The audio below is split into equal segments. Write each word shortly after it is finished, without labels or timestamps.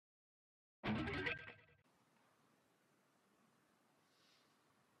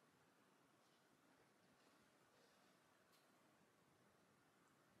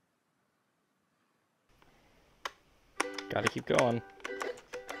Gotta keep going.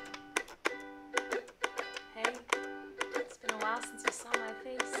 Hey, it's been a while since you saw my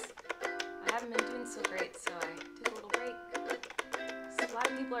face. I haven't been doing so great, so I took a little break. So a lot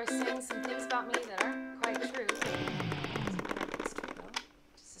of people are saying some things about me that aren't quite true. It's true though,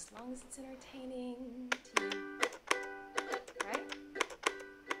 just as long as it's entertaining to you. Right?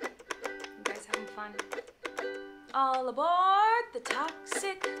 You guys having fun? All aboard the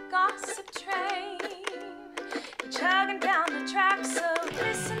toxic gossip train. You're chugging down the tracks of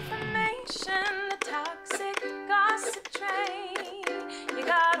misinformation. The toxic gossip train. You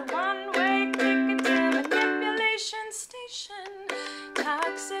got a one-way ticket to manipulation station.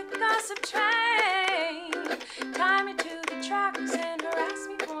 Toxic gossip train. Tie me to the tracks and harass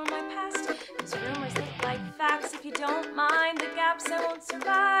me for my past. 'Cause rumors look like facts. If you don't mind the gaps, I won't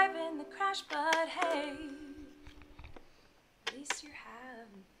survive in the crash. But hey, at least you're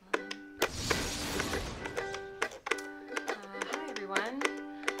having fun. Hi everyone.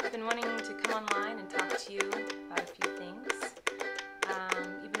 I've been wanting to come online and talk to you about a few things.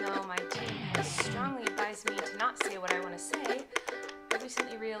 Even though my team has strongly advised me to not say what I want to say, I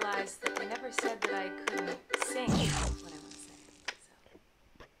recently realized that they never said that I couldn't sing what I want to say.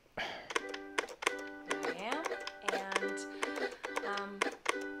 So here I am, and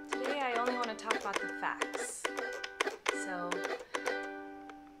today I only want to talk about the facts. So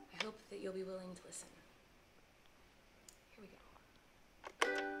I hope that you'll be willing to listen. Here we go.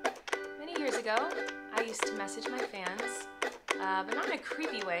 Many years ago, I used to message my fans, but not in a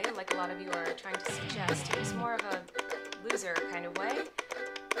creepy way like a lot of you are trying to suggest. It was more of a loser kind of way,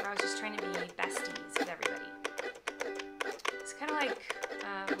 where I was just trying to be besties with everybody. It's kind of like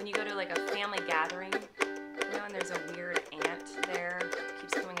when you go to like a family gathering, you know, and there's a weird aunt there who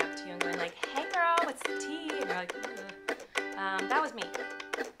keeps coming up to you and going like, "Hey girl, what's the tea?" And you're like, ugh. That was me,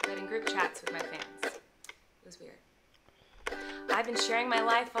 but in group chats with my fans. It was weird. I've been sharing my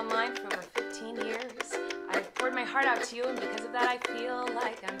life online for over 15 years. I've poured my heart out to you, and because of that I feel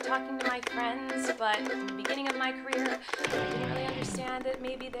like I'm talking to my friends, but in the beginning of my career, I didn't really understand that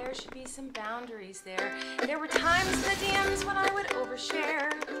maybe there should be some boundaries there. There were times in the DMs when I would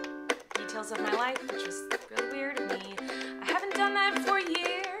overshare details of my life, which was really weird of me. I haven't done that for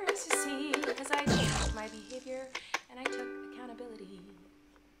years, you see, because I changed my behavior and I took accountability.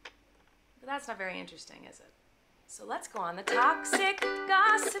 But that's not very interesting, is it? So let's go on the toxic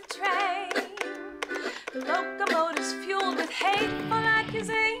gossip train. The locomotive's fueled with hateful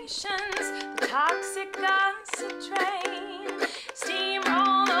accusations. The toxic gossip train.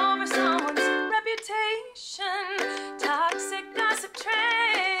 Steamroll over someone's reputation. Toxic gossip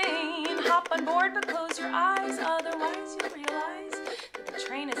train. Hop on board but close your eyes, otherwise you'll realize that the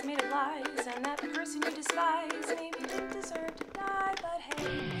train is made of lies, and that person you despise maybe didn't deserve to die. But hey,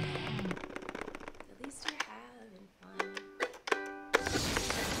 at least you're having fun.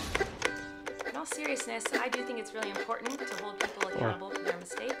 In all seriousness, I do think it's really important to hold people accountable for their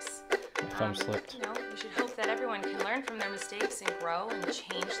mistakes. Thumb slipped. You know, we should hope that everyone can learn from their mistakes and grow and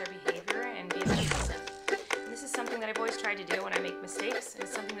change their behavior and be a better person. And this is something that I've always tried to do when I make mistakes, and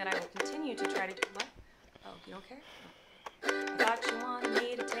it's something that I will continue to try to do. What? Oh, you don't care? I thought you wanted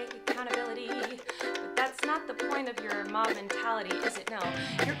me to take accountability, but that's not the point of your mob mentality, is it? No.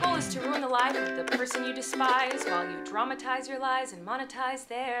 Your goal is to ruin the life of the person you despise while you dramatize your lies and monetize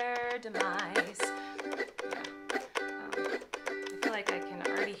their demise. Yeah. I feel like I can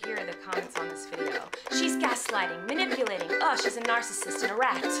already hear the comments on this video. She's gaslighting, manipulating. Oh, she's a narcissist and a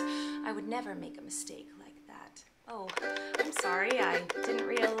rat. I would never make a mistake like that. Oh, I'm sorry, I didn't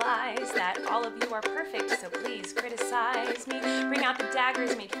realize that all of you are perfect, so please criticize me. Bring out the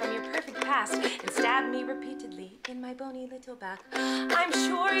daggers made from your perfect past and stab me repeatedly in my bony little back. I'm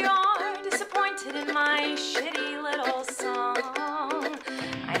sure you're disappointed in my shitty little song.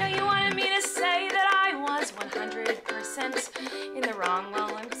 I know you wanted me to say that I was 100% in the wrong.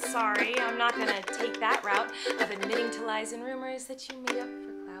 Well, I'm sorry, I'm not gonna take that route of admitting to lies and rumors that you made up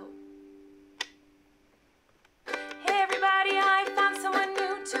for clout. Everybody, I found someone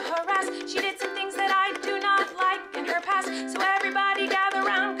new to harass. She did some things that I do not like in her past. So everybody gather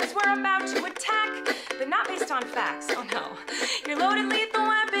round, cause we're about to attack. But not based on facts, oh no. Your loaded lethal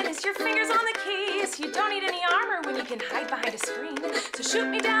weapon is your fingers on the keys. You don't need any armor when you can hide behind a screen. So shoot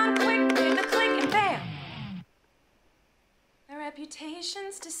me down quick, in the click and bam. My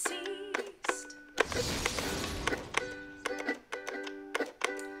reputation's deceased.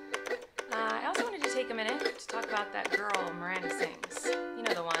 I also wanted to take a minute to talk about that girl Miranda sings. You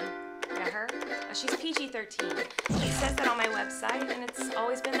know the one. Yeah, her. She's PG-13. It says that on my website, and it's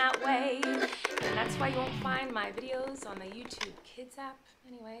always been that way. And that's why you won't find my videos on the YouTube Kids app.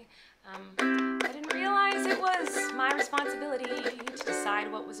 Anyway, I didn't realize it was my responsibility to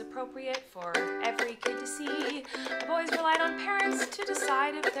decide what was appropriate for every kid to see. I've always relied on parents to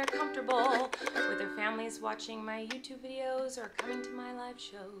decide if they're comfortable with their families watching my YouTube videos or coming to my live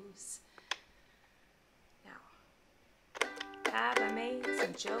shows. Now, have I made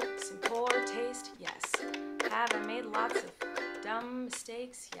some jokes in poor taste? Yes. Have I made lots of dumb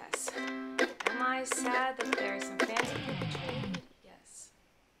mistakes? Yes. Am I sad that there's some fancy perpetrated? Yes.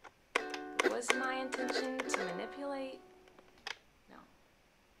 Was my intention to manipulate? No.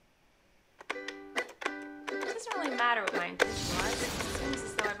 It doesn't really matter what my intention was. It seems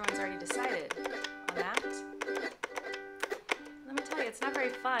as though everyone's already decided on that. Let me tell you, it's not very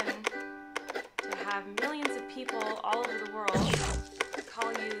fun to have millions of people all over the world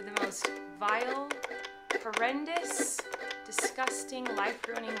call you the most vile, horrendous, disgusting,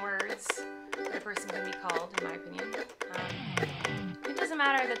 life-ruining words that a person can be called, in my opinion. It doesn't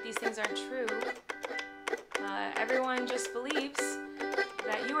matter that these things aren't true. Everyone just believes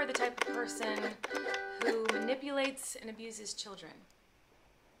that you are the type of person who manipulates and abuses children.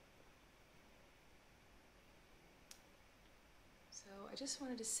 So I just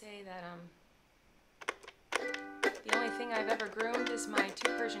wanted to say that the only thing I've ever groomed is my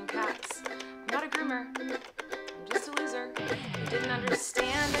 2 Persian cats. I'm not a groomer. I'm just a loser who didn't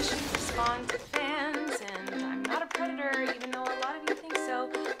understand I shouldn't respond to fans, and I'm not a predator, even though a lot of you think so,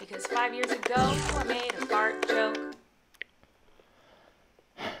 because 5 years ago I made a fart joke.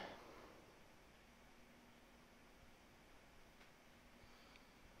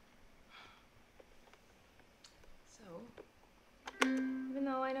 So, even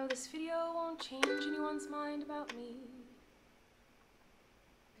though I know this video won't change anyone's mind about me,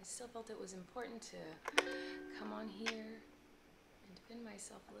 I still felt it was important to come on here and defend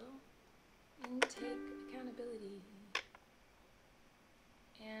myself a little and take accountability.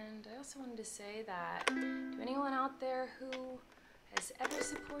 And I also wanted to say that to anyone out there who has ever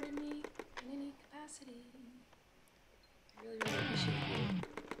supported me in any capacity, I really, really appreciate you.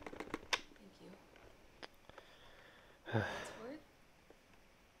 Thank you. That's for it.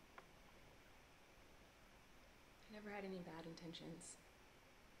 I never had any bad intentions.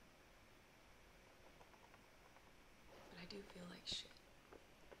 I do feel like shit.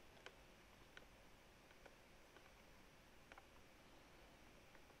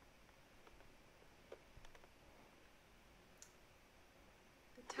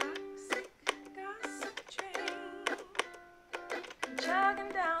 The toxic gossip train,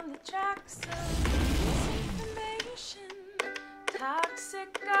 chugging down the tracks of misinformation. Toxic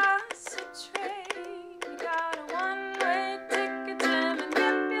gossip train, you got a one-way ticket to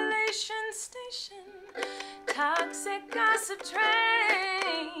manipulation station. Toxic gossip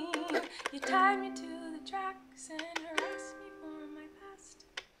train, you tied me to the tracks and harassed me for my past.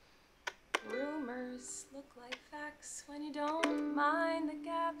 Rumors look like facts when you don't mind the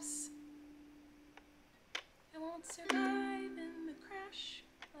gaps. I won't survive in the crash,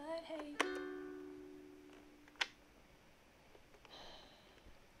 but hey,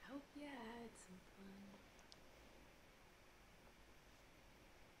 I hope you had some fun.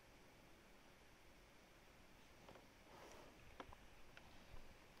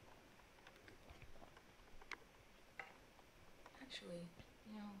 Actually,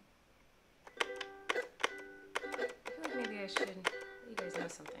 you know, I feel like maybe I should let you guys know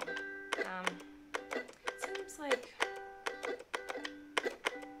something. It seems like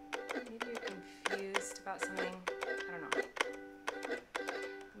maybe you're confused about something. I don't know.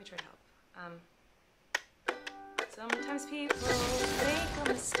 Let me try to help. Sometimes people make a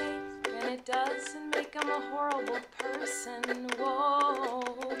mistake and it doesn't make them a horrible person. Whoa.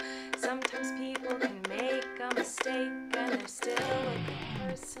 Sometimes people can make a mistake and they're still a good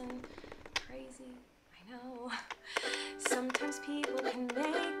person. Crazy, I know. Sometimes people can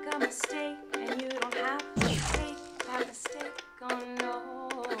make a mistake and you don't have to take that mistake, oh no.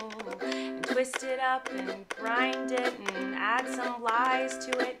 And twist it up and grind it and add some lies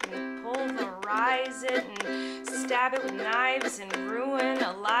to it and pulverize it and stab it with knives and ruin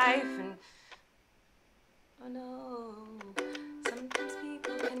a life and oh no. Sometimes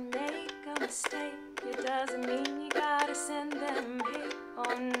people can make a mistake. It doesn't mean you gotta send them hate,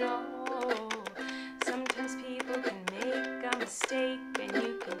 oh no. Sometimes people can make a mistake and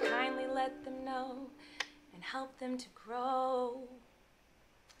you can kindly let them know and help them to grow.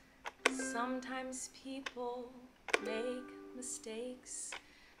 Sometimes people make mistakes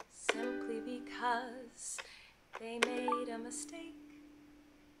simply because they made a mistake.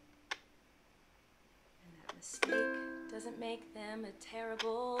 mistake doesn't make them a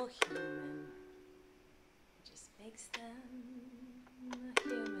terrible human. It just makes them a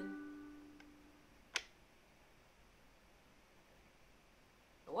human.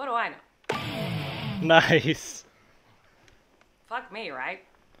 But what do I know? Nice. Fuck me, right?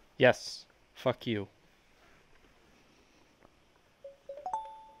 Yes. Fuck you.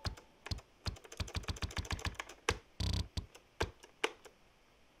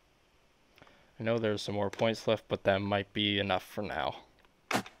 I know there's some more points left, but that might be enough for now.